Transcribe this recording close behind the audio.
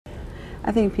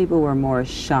I think people were more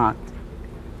shocked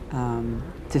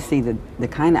to see the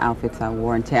kind of outfits I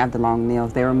wore and to have the long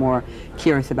nails. They were more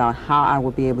curious about how I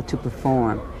would be able to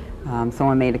perform.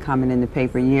 Someone made a comment in the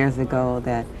paper years ago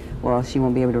that, well, she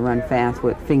won't be able to run fast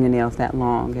with fingernails that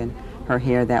long and her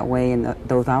hair that way and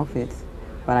those outfits.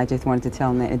 But I just wanted to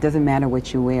tell them that it doesn't matter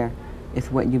what you wear,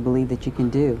 it's what you believe that you can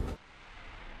do.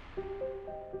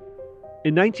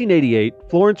 In 1988,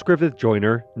 Florence Griffith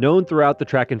Joyner, known throughout the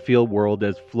track and field world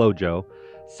as FloJo,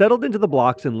 settled into the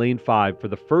blocks in lane 5 for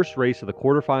the first race of the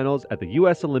quarterfinals at the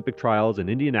U.S. Olympic Trials in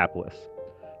Indianapolis.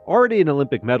 Already an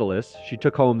Olympic medalist, she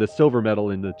took home the silver medal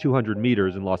in the 200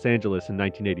 meters in Los Angeles in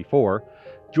 1984.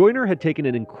 Joyner had taken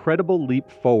an incredible leap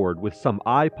forward with some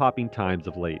eye-popping times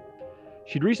of late.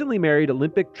 She'd recently married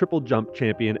Olympic triple jump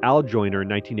champion Al Joyner in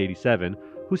 1987,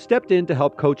 who stepped in to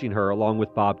help coaching her along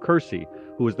with Bob Kersee,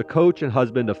 who was the coach and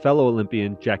husband of fellow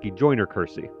Olympian Jackie Joyner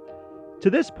Kersee. To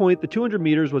this point, the 200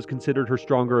 meters was considered her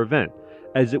stronger event,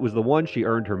 as it was the one she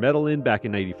earned her medal in back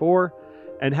in '94,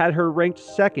 and had her ranked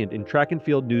second in Track and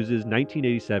Field News'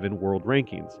 1987 world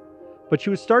rankings. But she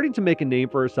was starting to make a name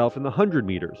for herself in the 100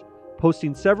 meters,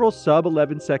 posting several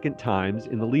sub-11-second times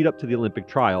in the lead-up to the Olympic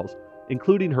trials,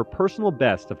 including her personal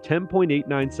best of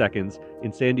 10.89 seconds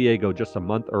in San Diego just a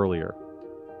month earlier.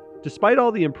 Despite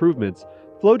all the improvements,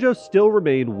 FloJo still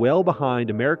remained well behind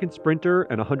American sprinter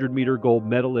and 100-meter gold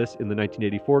medalist in the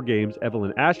 1984 Games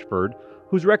Evelyn Ashford,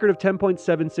 whose record of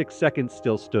 10.76 seconds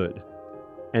still stood.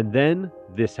 And then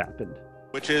this happened.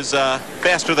 Which is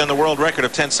faster than the world record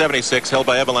of 10.76 held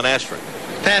by Evelyn Ashford.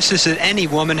 Fastest that any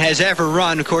woman has ever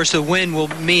run. Of course, the win will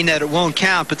mean that it won't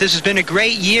count, but this has been a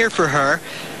great year for her.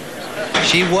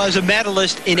 She was a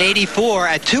medalist in '84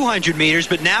 at 200 meters,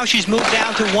 but now she's moved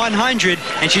down to 100,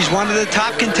 and she's one of the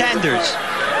top contenders.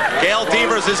 Gail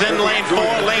Devers is in lane 4.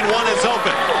 Lane 1 is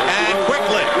open. And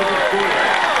quickly,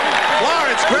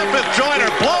 Florence Griffith Joyner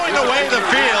blowing away the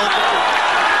field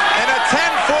in a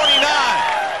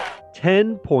 10.49.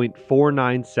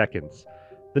 10.49 seconds.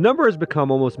 The number has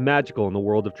become almost magical in the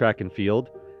world of track and field,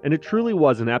 and it truly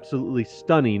was an absolutely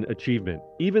stunning achievement,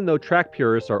 even though track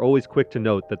purists are always quick to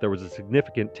note that there was a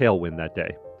significant tailwind that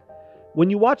day. When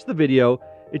you watch the video,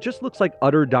 it just looks like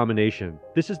utter domination.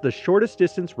 This is the shortest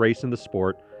distance race in the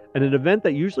sport, and an event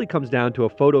that usually comes down to a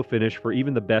photo finish for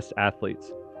even the best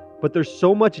athletes. But there's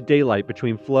so much daylight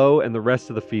between Flo and the rest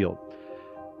of the field.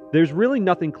 There's really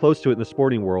nothing close to it in the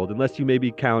sporting world, unless you maybe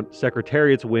count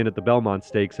Secretariat's win at the Belmont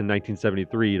Stakes in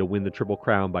 1973 to win the Triple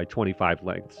Crown by 25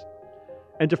 lengths.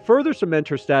 And to further cement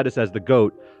her status as the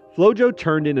GOAT, FloJo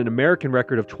turned in an American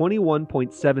record of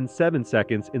 21.77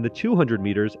 seconds in the 200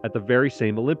 meters at the very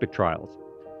same Olympic trials.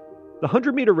 The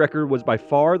 100-meter record was by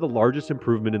far the largest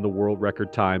improvement in the world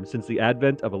record time since the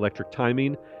advent of electric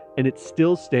timing, and it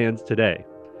still stands today.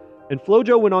 And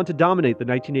FloJo went on to dominate the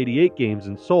 1988 Games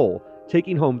in Seoul,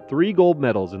 taking home 3 gold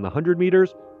medals in the 100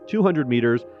 meters, 200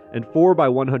 meters, and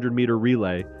 4x100-meter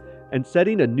relay, and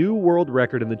setting a new world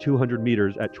record in the 200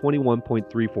 meters at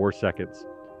 21.34 seconds.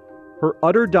 Her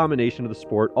utter domination of the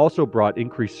sport also brought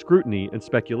increased scrutiny and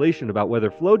speculation about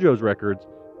whether FloJo's records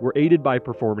were aided by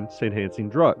performance-enhancing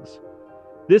drugs.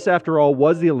 This, after all,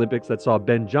 was the Olympics that saw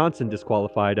Ben Johnson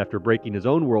disqualified after breaking his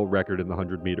own world record in the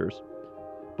 100 meters.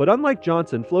 But unlike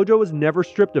Johnson, FloJo was never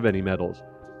stripped of any medals,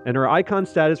 and her icon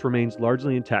status remains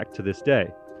largely intact to this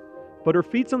day. But her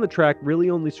feats on the track really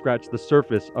only scratched the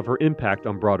surface of her impact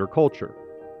on broader culture.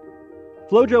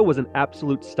 FloJo was an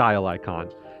absolute style icon,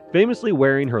 famously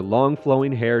wearing her long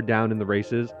flowing hair down in the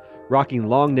races, rocking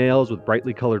long nails with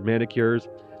brightly colored manicures,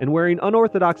 and wearing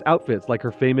unorthodox outfits like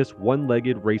her famous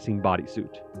one-legged racing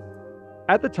bodysuit.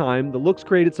 At the time, the looks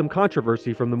created some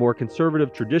controversy from the more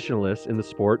conservative traditionalists in the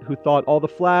sport who thought all the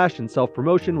flash and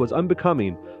self-promotion was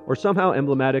unbecoming or somehow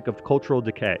emblematic of cultural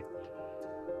decay.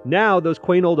 Now, those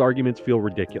quaint old arguments feel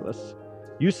ridiculous.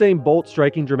 Usain Bolt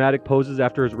striking dramatic poses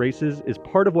after his races is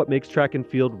part of what makes track and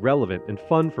field relevant and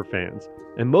fun for fans,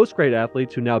 and most great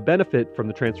athletes who now benefit from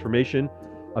the transformation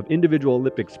of individual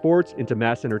Olympic sports into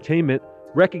mass entertainment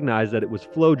recognize that it was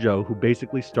FloJo who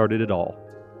basically started it all.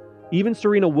 Even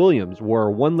Serena Williams wore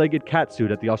a one-legged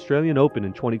catsuit at the Australian Open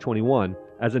in 2021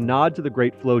 as a nod to the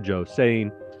great FloJo,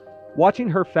 saying, "Watching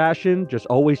her fashion, just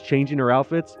always changing her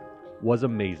outfits, was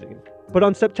amazing." But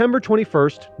on September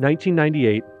 21st,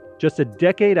 1998, just a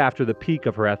decade after the peak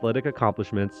of her athletic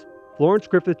accomplishments, Florence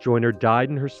Griffith Joyner died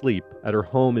in her sleep at her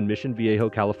home in Mission Viejo,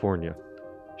 California.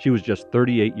 She was just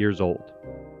 38 years old.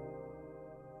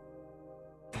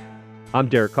 I'm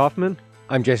Derek Kaufman.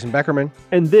 I'm Jason Beckerman.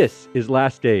 And this is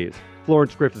Last Days,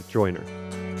 Florence Griffith Joyner.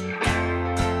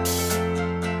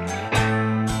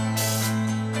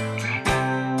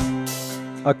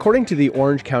 According to the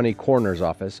Orange County Coroner's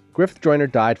Office, Griffith Joyner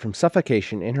died from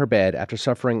suffocation in her bed after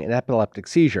suffering an epileptic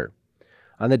seizure.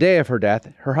 On the day of her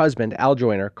death, her husband, Al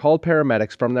Joyner, called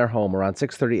paramedics from their home around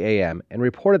 6:30 a.m. and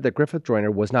reported that Griffith Joyner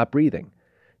was not breathing,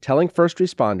 telling first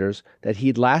responders that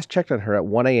he'd last checked on her at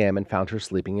 1 a.m. and found her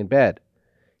sleeping in bed.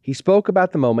 He spoke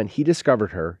about the moment he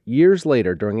discovered her years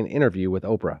later during an interview with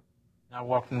Oprah. I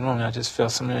walked in the room and I just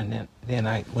felt something, and then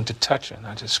I went to touch her and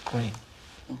I just screamed.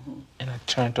 Mm-hmm. And I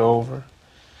turned her over,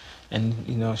 and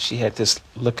she had this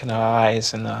look in her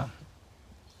eyes, and I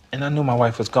knew my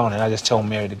wife was gone, and I just told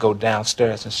Mary to go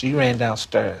downstairs, and she ran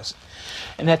downstairs.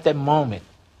 And at that moment,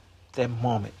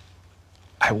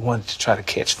 I wanted to try to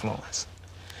catch Florence.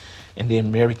 And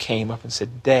then Mary came up and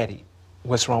said, "Daddy,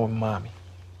 what's wrong with Mommy?"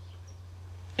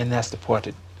 And that's the part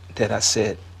that I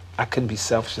said, I couldn't be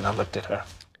selfish, and I looked at her.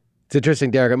 It's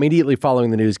interesting, Derek. Immediately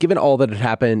following the news, given all that had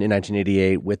happened in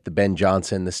 1988 with the Ben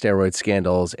Johnson, the steroid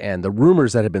scandals, and the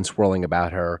rumors that had been swirling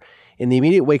about her, in the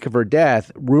immediate wake of her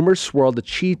death, rumors swirled that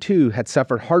she too had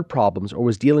suffered heart problems or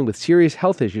was dealing with serious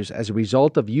health issues as a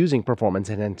result of using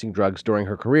performance-enhancing drugs during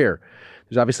her career.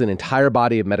 There's obviously an entire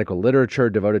body of medical literature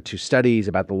devoted to studies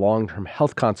about the long-term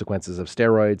health consequences of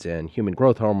steroids and human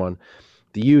growth hormone,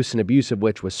 the use and abuse of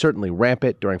which was certainly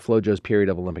rampant during FloJo's period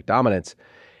of Olympic dominance.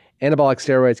 Anabolic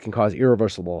steroids can cause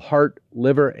irreversible heart,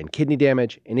 liver, and kidney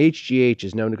damage, and HGH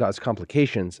is known to cause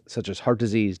complications such as heart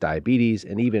disease, diabetes,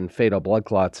 and even fatal blood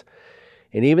clots.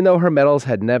 And even though her medals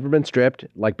had never been stripped,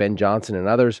 like Ben Johnson and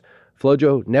others,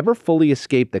 FloJo never fully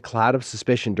escaped the cloud of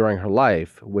suspicion during her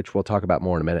life, which we'll talk about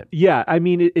more in a minute. Yeah, I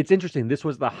mean, it's interesting. This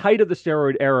was the height of the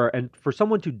steroid era, and for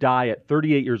someone to die at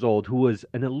 38 years old, who was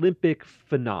an Olympic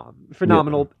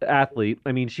phenomenal athlete,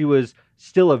 I mean, she was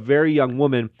still a very young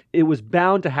woman, it was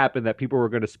bound to happen that people were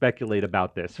going to speculate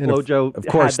about this. FloJo of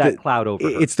course, had that cloud over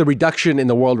her. It's the reduction in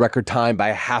the world record time by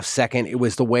a half second. It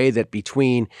was the way that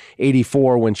between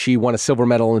 84, when she won a silver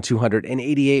medal in 200, and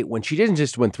 88, when she didn't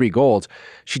just win 3 golds,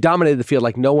 she dominated the field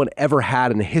like no one ever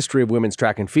had in the history of women's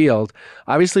track and field.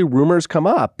 Obviously, rumors come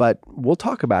up, but we'll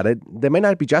talk about it. They may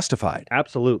not be justified.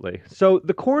 Absolutely. So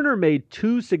the coroner made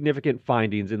 2 significant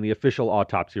findings in the official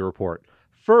autopsy report.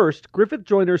 First, Griffith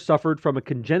Joyner suffered from a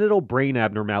congenital brain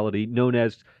abnormality known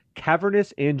as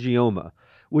cavernous angioma,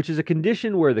 which is a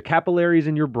condition where the capillaries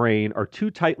in your brain are too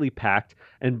tightly packed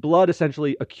and blood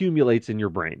essentially accumulates in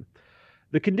your brain.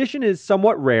 The condition is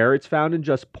somewhat rare. It's found in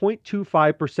just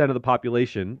 0.25% of the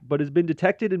population, but has been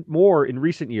detected more in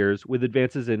recent years with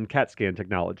advances in CAT scan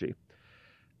technology.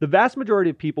 The vast majority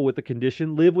of people with the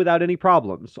condition live without any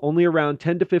problems. Only around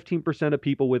 10 to 15% of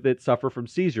people with it suffer from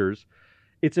seizures.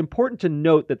 It's important to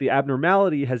note that the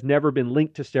abnormality has never been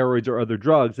linked to steroids or other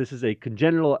drugs. This is a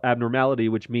congenital abnormality,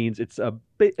 which means it's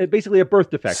basically a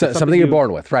birth defect. So, something you're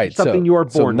born with, right? Something you are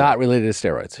born with. Not related to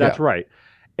steroids. That's right.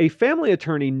 A family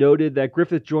attorney noted that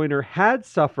Griffith Joyner had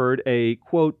suffered a,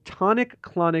 quote,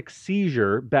 tonic-clonic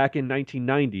seizure back in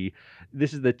 1990.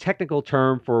 This is the technical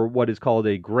term for what is called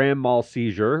a grand mal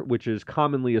seizure, which is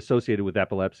commonly associated with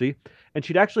epilepsy. And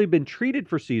she'd actually been treated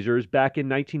for seizures back in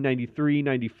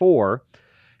 1993-94.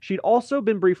 She'd also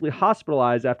been briefly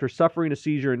hospitalized after suffering a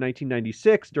seizure in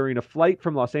 1996 during a flight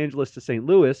from Los Angeles to St.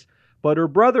 Louis, but her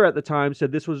brother at the time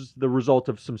said this was the result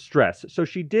of some stress. So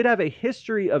she did have a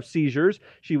history of seizures.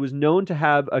 She was known to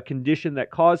have a condition that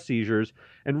caused seizures,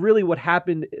 and really what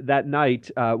happened that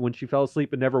night when she fell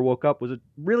asleep and never woke up was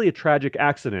really a tragic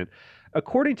accident.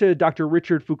 According to Dr.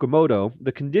 Richard Fukumoto,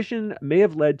 the condition may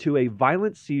have led to a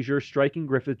violent seizure striking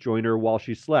Griffith Joyner while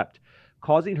she slept,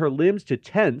 causing her limbs to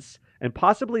tense and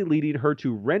possibly leading her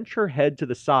to wrench her head to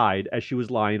the side as she was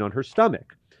lying on her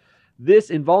stomach. This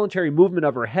involuntary movement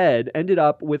of her head ended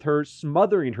up with her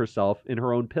smothering herself in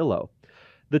her own pillow.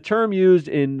 The term used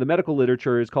in the medical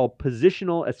literature is called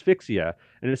positional asphyxia,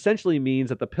 and it essentially means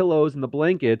that the pillows and the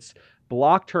blankets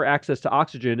blocked her access to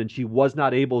oxygen and she was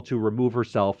not able to remove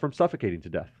herself from suffocating to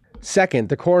death. Second,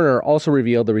 the coroner also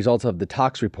revealed the results of the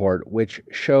tox report, which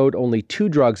showed only 2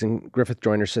 drugs in Griffith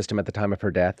Joyner's system at the time of her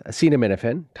death: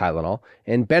 acetaminophen, Tylenol,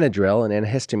 and Benadryl, an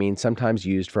antihistamine sometimes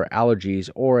used for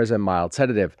allergies or as a mild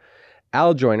sedative.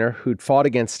 Al Joyner, who'd fought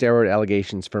against steroid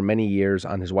allegations for many years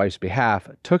on his wife's behalf,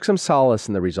 took some solace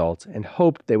in the results and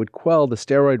hoped they would quell the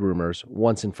steroid rumors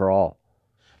once and for all.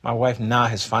 My wife now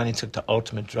has finally took the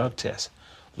ultimate drug test.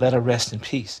 Let her rest in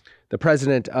peace. The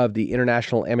president of the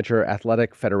International Amateur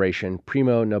Athletic Federation,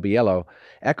 Primo Nobiello,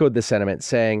 echoed the sentiment,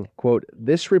 saying, quote,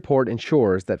 "This report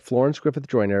ensures that Florence Griffith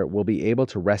Joyner will be able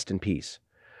to rest in peace.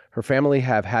 Her family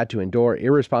have had to endure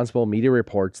irresponsible media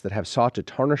reports that have sought to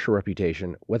tarnish her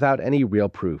reputation without any real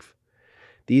proof.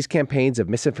 These campaigns of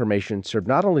misinformation serve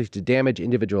not only to damage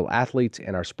individual athletes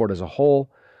and our sport as a whole,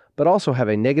 but also have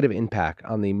a negative impact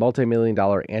on the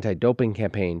multi-million-dollar anti-doping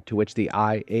campaign to which the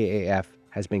IAAF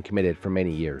has been committed for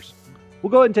many years.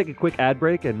 We'll go ahead and take a quick ad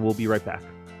break, and we'll be right back.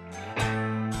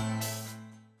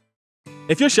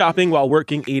 If you're shopping while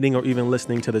working, eating, or even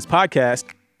listening to this podcast,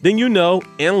 then you know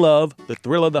and love the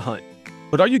thrill of the hunt.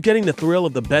 But are you getting the thrill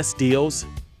of the best deals?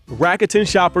 Rakuten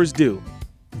shoppers do.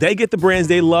 They get the brands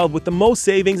they love with the most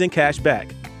savings and cash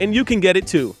back. And you can get it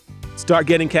too. Start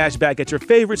getting cash back at your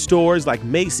favorite stores like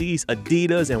Macy's,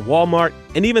 Adidas, and Walmart,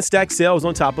 and even stack sales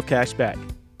on top of cash back.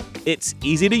 It's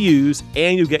easy to use,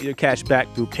 and you get your cash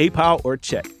back through PayPal or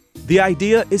check. The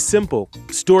idea is simple.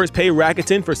 Stores pay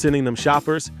Rakuten for sending them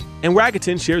shoppers, and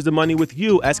Rakuten shares the money with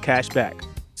you as cash back.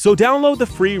 So download the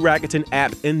free Rakuten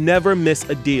app and never miss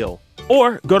a deal.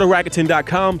 Or go to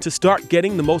Rakuten.com to start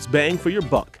getting the most bang for your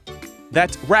buck.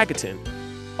 That's Rakuten.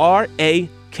 Rakuten.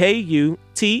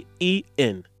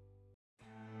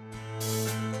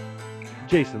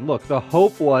 Jason, look, the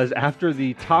hope was after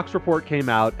the tox report came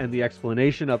out and the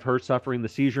explanation of her suffering the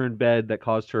seizure in bed that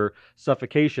caused her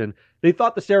suffocation, they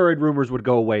thought the steroid rumors would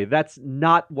go away. That's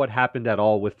not what happened at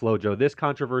all with FloJo. This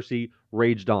controversy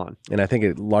raged on. And I think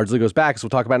it largely goes back, as we'll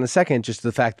talk about in a second, just to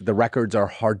the fact that the records are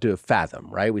hard to fathom,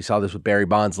 right? We saw this with Barry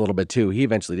Bonds a little bit too. He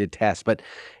eventually did test, but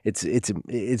it's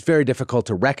very difficult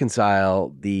to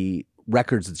reconcile the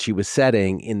records that she was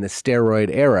setting in the steroid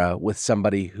era with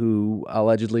somebody who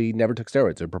allegedly never took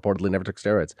steroids or purportedly never took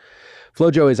steroids.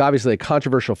 FloJo is obviously a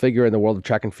controversial figure in the world of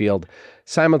track and field,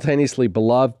 simultaneously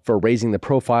beloved for raising the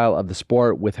profile of the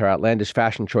sport with her outlandish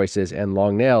fashion choices and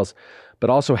long nails,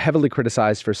 but also heavily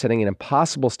criticized for setting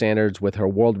impossible standards with her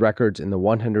world records in the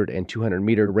 100 and 200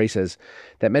 meter races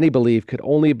that many believe could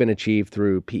only have been achieved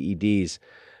through PEDs.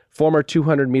 Former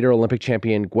 200-meter Olympic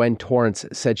champion Gwen Torrence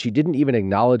said she didn't even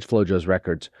acknowledge FloJo's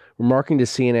records, remarking to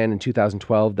CNN in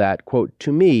 2012 that, quote,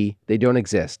 "To me, they don't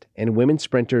exist, and women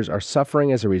sprinters are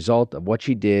suffering as a result of what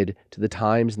she did to the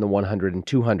times in the 100 and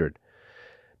 200.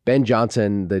 Ben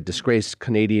Johnson, the disgraced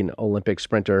Canadian Olympic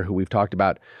sprinter who we've talked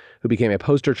about, who became a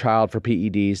poster child for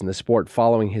PEDs in the sport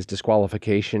following his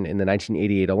disqualification in the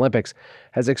 1988 Olympics,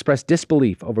 has expressed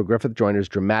disbelief over Griffith Joyner's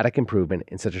dramatic improvement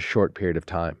in such a short period of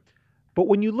time. But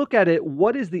when you look at it,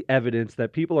 what is the evidence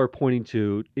that people are pointing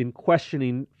to in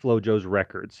questioning FloJo's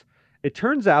records? It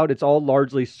turns out it's all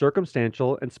largely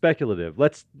circumstantial and speculative.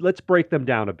 Let's break them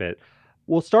down a bit.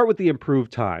 We'll start with the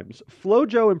improved times.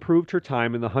 FloJo improved her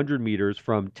time in the 100 meters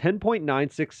from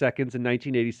 10.96 seconds in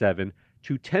 1987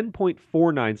 to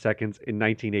 10.49 seconds in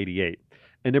 1988.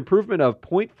 An improvement of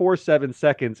 0.47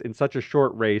 seconds in such a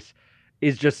short race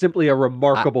is just simply a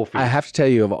remarkable feat. I have to tell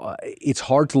you, it's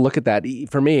hard to look at that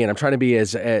for me, and I'm trying to be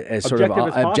as sort of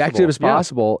objective as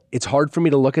possible. It's hard for me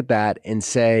to look at that and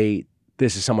say,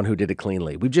 this is someone who did it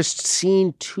cleanly. We've just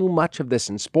seen too much of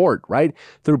this in sport, right?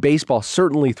 Through baseball,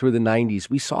 certainly through the 90s.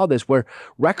 We saw this where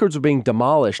records were being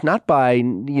demolished, not by,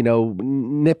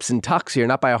 nips and tucks here,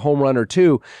 not by a home run or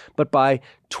two, but by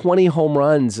 20 home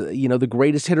runs. The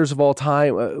greatest hitters of all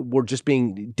time were just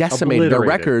being decimated. Their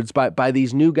records by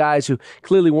these new guys who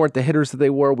clearly weren't the hitters that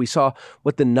they were. We saw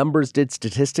what the numbers did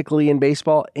statistically in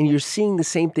baseball, and you're seeing the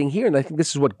same thing here. And I think this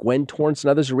is what Gwen Torrence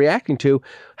and others are reacting to.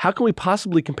 How can we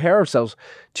possibly compare ourselves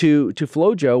to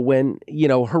FloJo when,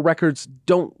 her records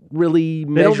don't really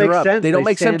measure up? They don't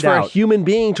make sense for a human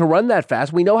being to run that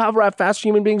fast. We know how fast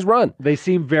human beings run. They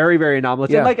seem very, very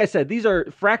anomalous. Yeah. And like I said, these are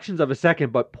fractions of a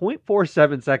second, but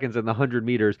 0.47 seconds in the 100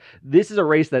 meters. This is a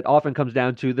race that often comes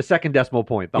down to the second decimal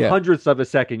point, the hundredths of a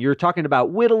second. You're talking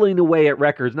about whittling away at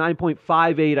records.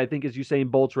 9.58, I think, is Usain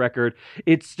Bolt's record.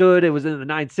 It was in the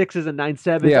 9.6s and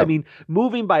 9.7s. Yeah. I mean,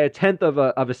 moving by a tenth of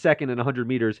a second in 100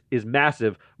 meters is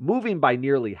massive. Moving by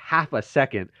nearly half a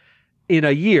second in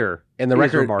a year, and the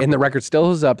record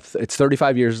still is up. It's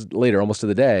 35 years later, almost to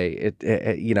the day.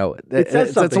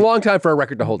 It's a long time for a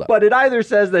record to hold up. But it either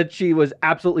says that she was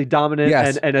absolutely dominant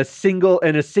and a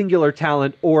singular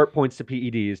talent, or it points to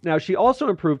PEDs. Now, she also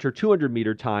improved her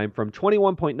 200-meter time from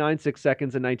 21.96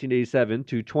 seconds in 1987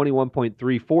 to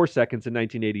 21.34 seconds in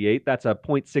 1988. That's a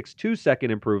 0.62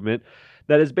 second improvement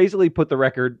that has basically put the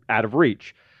record out of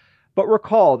reach. But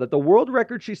recall that the world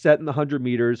record she set in the 100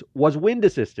 meters was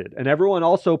wind-assisted, and everyone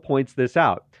also points this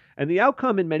out. And the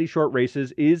outcome in many short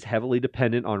races is heavily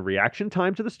dependent on reaction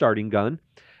time to the starting gun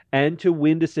and to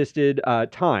wind-assisted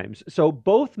times. So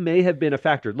both may have been a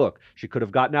factor. Look, she could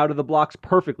have gotten out of the blocks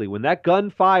perfectly. When that gun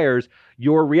fires,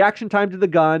 your reaction time to the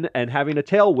gun and having a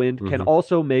tailwind can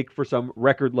also make for some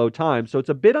record low times. So it's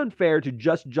a bit unfair to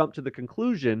just jump to the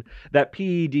conclusion that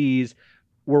PEDs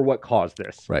were what caused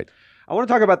this. Right. I want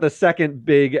to talk about the second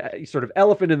big sort of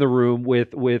elephant in the room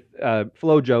with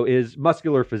FloJo is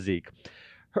muscular physique.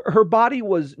 Her body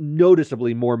was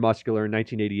noticeably more muscular in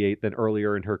 1988 than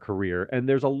earlier in her career, and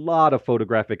there's a lot of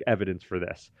photographic evidence for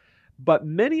this. But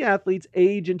many athletes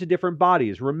age into different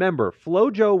bodies. Remember,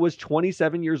 FloJo was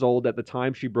 27 years old at the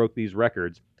time she broke these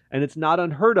records, and it's not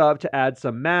unheard of to add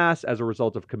some mass as a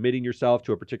result of committing yourself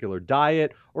to a particular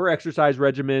diet or exercise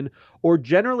regimen, or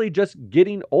generally just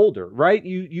getting older, right?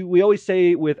 We always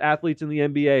say with athletes in the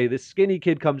NBA, this skinny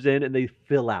kid comes in and they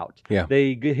fill out. Yeah.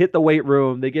 They hit the weight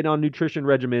room, they get on nutrition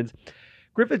regimens.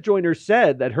 Griffith Joyner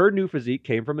said that her new physique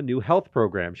came from a new health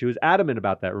program. She was adamant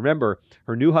about that. Remember,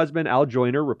 her new husband, Al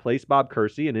Joyner, replaced Bob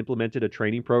Kersey and implemented a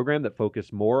training program that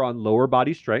focused more on lower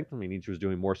body strength. Meaning she was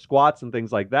doing more squats and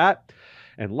things like that,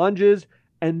 and lunges.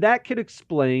 And that could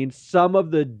explain some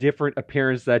of the different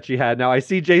appearance that she had. Now, I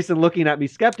see Jason looking at me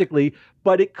skeptically,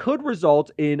 but it could result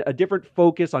in a different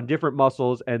focus on different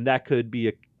muscles, and that could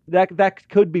be that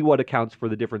could be what accounts for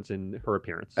the difference in her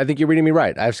appearance. I think you're reading me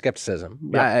right. I have skepticism.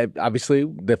 Yeah. Obviously,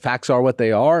 the facts are what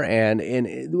they are, and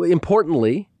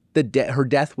importantly, her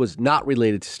death was not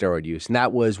related to steroid use, and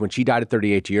that was when she died at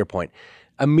 38. To your point,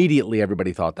 immediately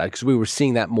everybody thought that because we were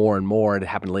seeing that more and more. And it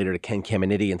happened later to Ken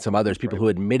Caminiti and some others, people who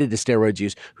admitted to steroid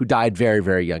use who died very,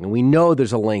 very young. And we know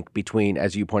there's a link between,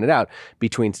 as you pointed out,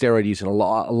 between steroid use and a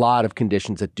lot of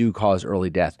conditions that do cause early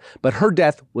death. But her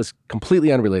death was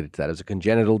completely unrelated to that. It was a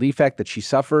congenital defect that she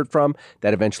suffered from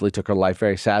that eventually took her life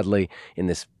very sadly in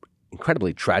this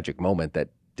incredibly tragic moment that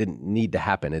didn't need to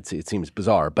happen. It seems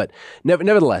bizarre, but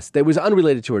nevertheless, it was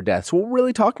unrelated to her death. So what we're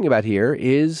really talking about here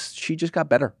is she just got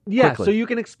better. Yeah, quickly. So you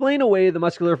can explain away the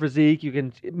muscular physique. You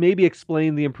can maybe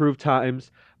explain the improved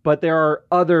times, but there are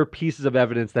other pieces of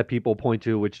evidence that people point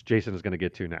to, which Jason is going to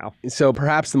get to now. So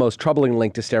perhaps the most troubling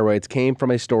link to steroids came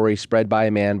from a story spread by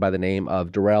a man by the name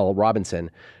of Darrell Robinson,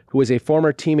 who was a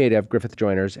former teammate of Griffith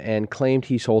Joyner's and claimed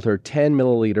he sold her 10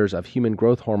 milliliters of human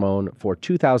growth hormone for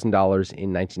 $2,000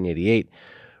 in 1988.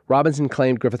 Robinson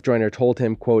claimed Griffith Joyner told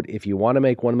him, quote, "If you want to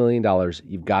make $1 million,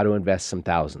 you've got to invest some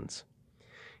thousands."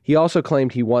 He also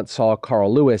claimed he once saw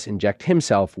Carl Lewis inject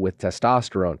himself with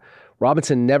testosterone.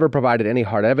 Robinson never provided any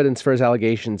hard evidence for his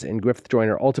allegations, and Griffith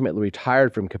Joyner ultimately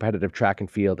retired from competitive track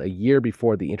and field a year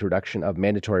before the introduction of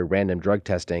mandatory random drug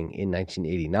testing in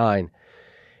 1989.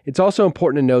 It's also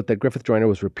important to note that Griffith Joyner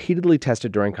was repeatedly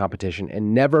tested during competition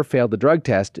and never failed the drug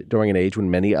test during an age when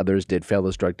many others did fail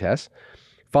those drug tests.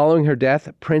 Following her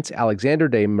death, Prince Alexander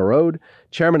de Merode,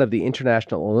 chairman of the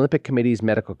International Olympic Committee's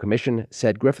Medical Commission,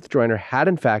 said Griffith Joyner had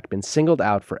in fact been singled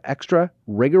out for extra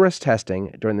rigorous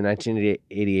testing during the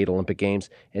 1988 Olympic Games,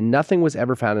 and nothing was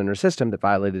ever found in her system that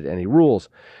violated any rules.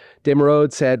 De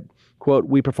Merode said, quote,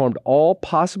 "We performed all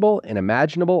possible and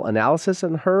imaginable analysis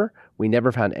on her. We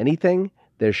never found anything.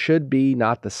 There should be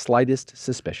not the slightest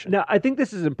suspicion." Now, I think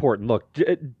this is important. Look,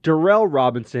 Darrell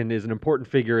Robinson is an important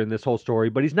figure in this whole story,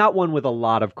 but he's not one with a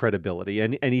lot of credibility.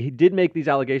 And he did make these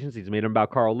allegations. He's made them about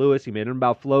Carl Lewis. He made them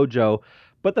about FloJo.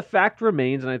 But the fact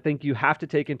remains, and I think you have to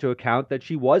take into account that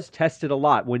she was tested a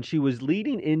lot. When she was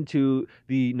leading into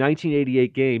the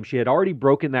 1988 game, she had already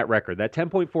broken that record. That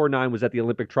 10.49 was at the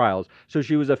Olympic trials. So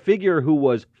she was a figure who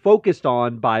was focused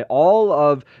on by all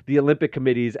of the Olympic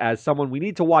committees as someone we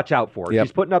need to watch out for. Yep.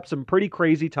 She's putting up some pretty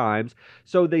crazy times.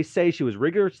 So they say she was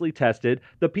rigorously tested.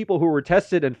 The people who were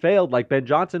tested and failed, like Ben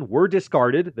Johnson, were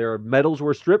discarded. Their medals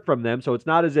were stripped from them. So it's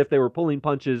not as if they were pulling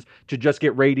punches to just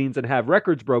get ratings and have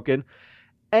records broken.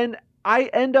 And I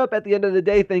end up at the end of the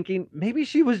day thinking maybe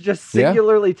she was just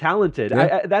singularly talented.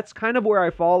 Yeah. That's kind of where I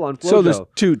fall on FloJo. So there's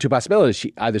two possibilities.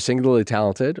 She either singularly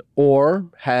talented or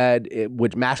had,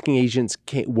 which masking agents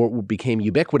became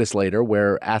ubiquitous later,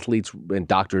 where athletes and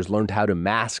doctors learned how to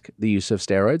mask the use of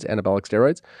steroids, anabolic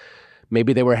steroids.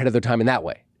 Maybe they were ahead of their time in that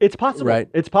way. It's possible. Right.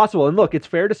 It's possible. And look, it's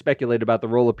fair to speculate about the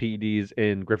role of PEDs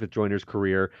in Griffith Joyner's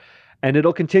career. And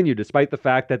it'll continue despite the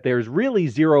fact that there's really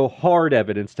zero hard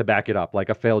evidence to back it up, like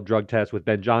a failed drug test with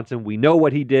Ben Johnson. We know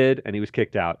what he did, and he was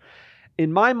kicked out.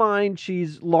 In my mind,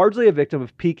 she's largely a victim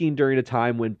of peaking during a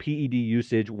time when PED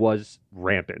usage was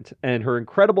rampant, and her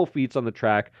incredible feats on the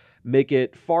track make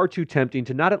it far too tempting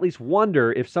to not at least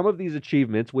wonder if some of these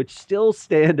achievements, which still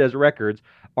stand as records,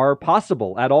 are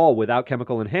possible at all without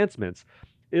chemical enhancements.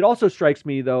 It also strikes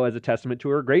me, though, as a testament to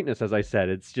her greatness, as I said.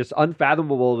 It's just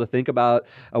unfathomable to think about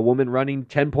a woman running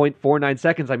 10.49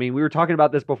 seconds. I mean, we were talking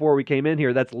about this before we came in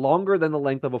here. That's longer than the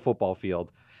length of a football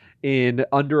field in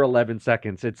under 11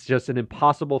 seconds. It's just an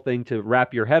impossible thing to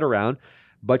wrap your head around.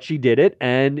 But she did it,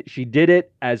 and she did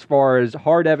it, as far as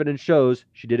hard evidence shows,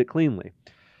 she did it cleanly.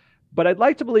 But I'd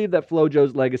like to believe that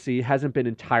FloJo's legacy hasn't been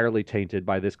entirely tainted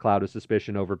by this cloud of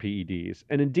suspicion over PEDs.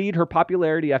 And indeed, her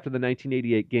popularity after the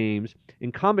 1988 games,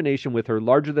 in combination with her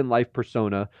larger-than-life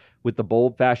persona, with the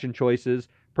bold fashion choices,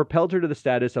 propelled her to the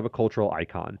status of a cultural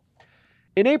icon.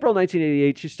 In April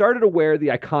 1988, she started to wear the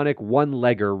iconic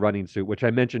one-legger running suit, which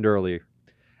I mentioned earlier.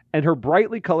 And her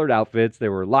brightly colored outfits, they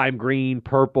were lime green,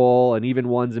 purple, and even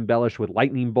ones embellished with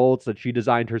lightning bolts that she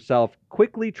designed herself,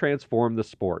 quickly transformed the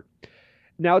sport.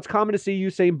 Now, it's common to see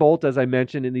Usain Bolt, as I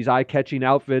mentioned, in these eye-catching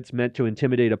outfits meant to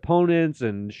intimidate opponents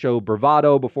and show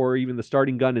bravado before even the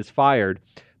starting gun is fired.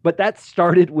 But that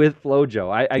started with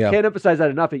FloJo. I can't emphasize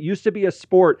that enough. It used to be a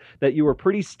sport that you were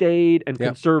pretty staid and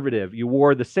conservative. You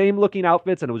wore the same looking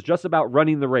outfits, and it was just about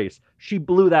running the race. She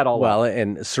blew that all up. Well,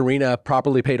 and Serena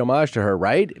properly paid homage to her,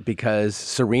 right? Because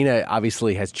Serena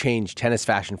obviously has changed tennis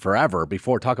fashion forever.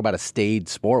 Before, talk about a staid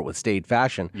sport with staid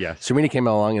fashion. Yes. Serena came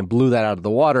along and blew that out of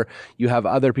the water. You have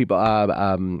other people,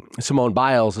 Simone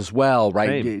Biles as well,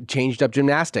 right? Same. Changed up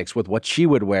gymnastics with what she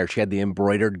would wear. She had the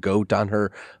embroidered goat on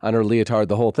her leotard,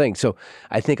 the whole thing. So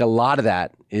I think a lot of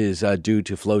that is due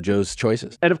to FloJo's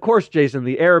choices. And of course, Jason,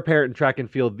 the heir apparent in track and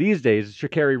field these days is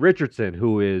Sha'Carri Richardson,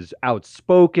 who is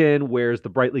outspoken, wears the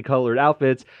brightly colored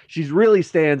outfits. She really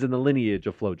stands in the lineage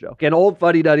of FloJo. And old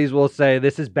fuddy-duddies will say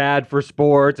this is bad for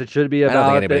sports. It should be about. I don't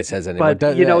think anybody says anything. But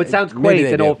it sounds quaint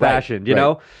and old-fashioned. You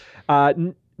know.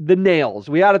 The nails.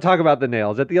 We ought to talk about the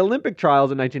nails. At the Olympic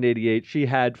trials in 1988, she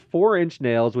had 4-inch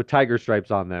nails with tiger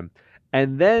stripes on them,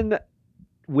 and then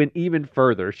went even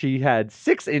further. She had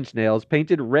 6-inch nails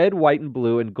painted red, white, and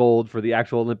blue and gold for the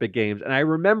actual Olympic Games. And I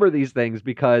remember these things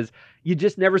because you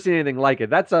just never seen anything like it.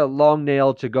 That's a long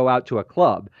nail to go out to a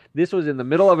club. This was in the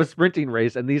middle of a sprinting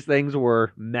race, and these things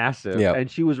were massive. Yep.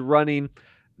 And she was running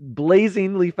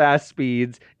blazingly fast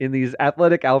speeds in these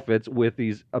athletic outfits with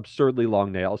these absurdly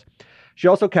long nails. She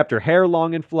also kept her hair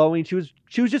long and flowing. She was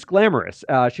just glamorous.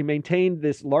 She maintained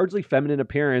this largely feminine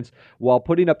appearance while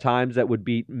putting up times that would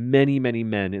beat many, many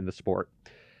men in the sport.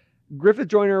 Griffith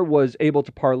Joyner was able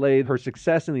to parlay her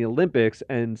success in the Olympics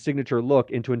and signature look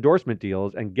into endorsement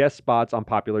deals and guest spots on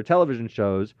popular television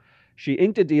shows. She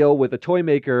inked a deal with a toy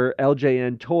maker,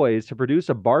 LJN Toys, to produce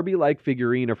a Barbie-like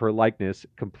figurine of her likeness,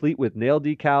 complete with nail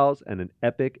decals and an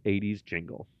epic 80s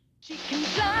jingle. She can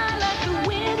fly like the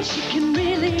wind, she can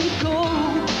really go.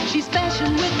 She's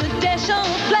fashion with a dash of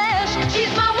flash. She's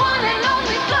my one and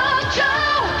only FloJo.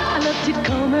 I love to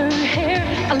comb her hair,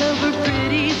 I love her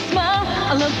pretty smile.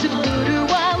 I love to put her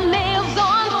wild nails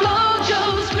on.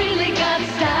 FloJo's really got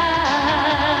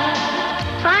style.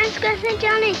 Florence, Griffith,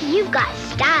 Joyner, you've got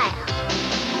style.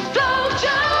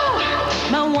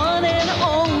 FloJo, my one and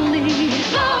only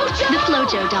FloJo. The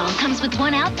FloJo doll comes with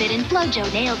one outfit and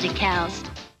FloJo nail decals.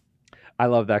 I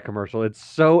love that commercial. It's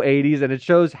so 80s, and it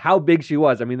shows how big she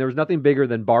was. I mean, there was nothing bigger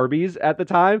than Barbies at the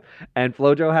time, and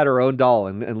FloJo had her own doll,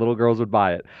 and little girls would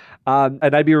buy it.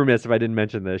 And I'd be remiss if I didn't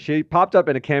mention this. She popped up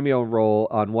in a cameo role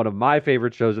on one of my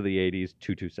favorite shows of the 80s,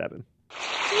 227.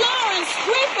 Florence,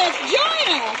 Griffith,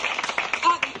 Joyner!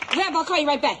 Reb, I'll call you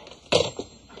right back.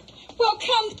 Well,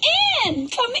 come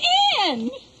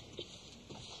in!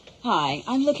 Hi,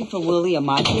 I'm looking for Willie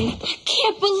Amati. I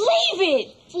can't believe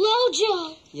it!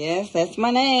 FloJo! Yes, that's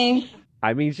my name.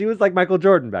 I mean, she was like Michael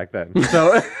Jordan back then.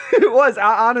 So it was,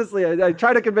 honestly, I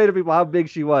try to convey to people how big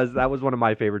she was. That was one of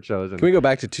my favorite shows. And Can we go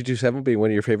back to 227 being one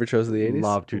of your favorite shows of the 80s?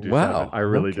 Love 227. Wow. I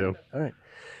really do. All right.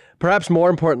 Perhaps more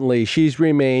importantly, she's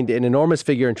remained an enormous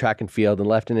figure in track and field and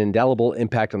left an indelible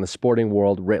impact on the sporting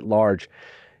world writ large.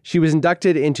 She was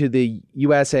inducted into the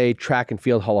USA Track and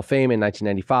Field Hall of Fame in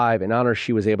 1995, an honor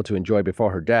she was able to enjoy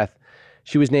before her death.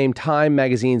 She was named Time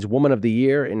magazine's Woman of the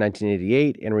Year in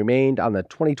 1988 and remained on the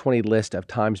 2020 list of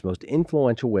Time's most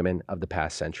influential women of the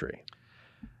past century.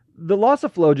 The loss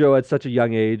of FloJo at such a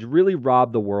young age really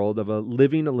robbed the world of a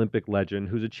living Olympic legend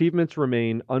whose achievements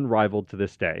remain unrivaled to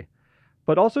this day,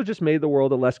 but also just made the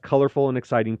world a less colorful and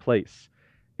exciting place.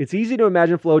 It's easy to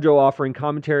imagine FloJo offering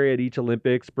commentary at each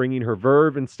Olympics, bringing her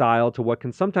verve and style to what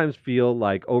can sometimes feel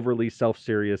like overly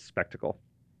self-serious spectacle.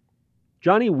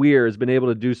 Johnny Weir has been able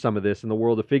to do some of this in the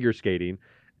world of figure skating,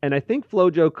 and I think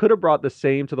FloJo could have brought the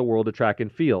same to the world of track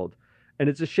and field. And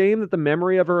it's a shame that the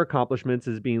memory of her accomplishments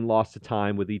is being lost to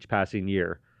time with each passing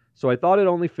year. So I thought it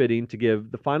only fitting to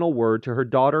give the final word to her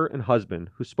daughter and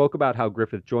husband, who spoke about how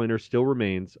Griffith Joyner still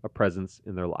remains a presence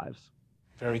in their lives.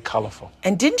 Very colorful.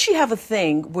 And didn't she have a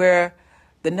thing where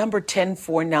the number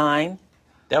 1049?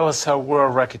 That was her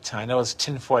world record time. That was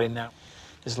 10:49.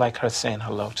 It's like her saying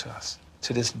hello to us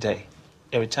to this day.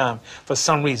 Every time, for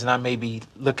some reason, I may be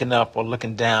looking up or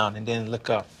looking down and then look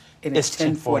up. And it's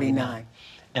 10:49.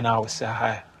 And I always say,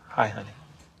 hi, honey.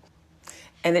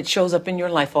 And it shows up in your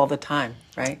life all the time,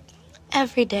 right?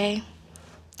 Every day.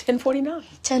 10:49.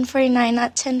 10:49,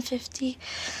 not 10:50,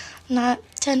 not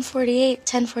 10:48,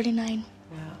 10:49.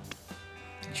 Yeah.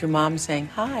 It's your mom saying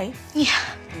hi. Yeah.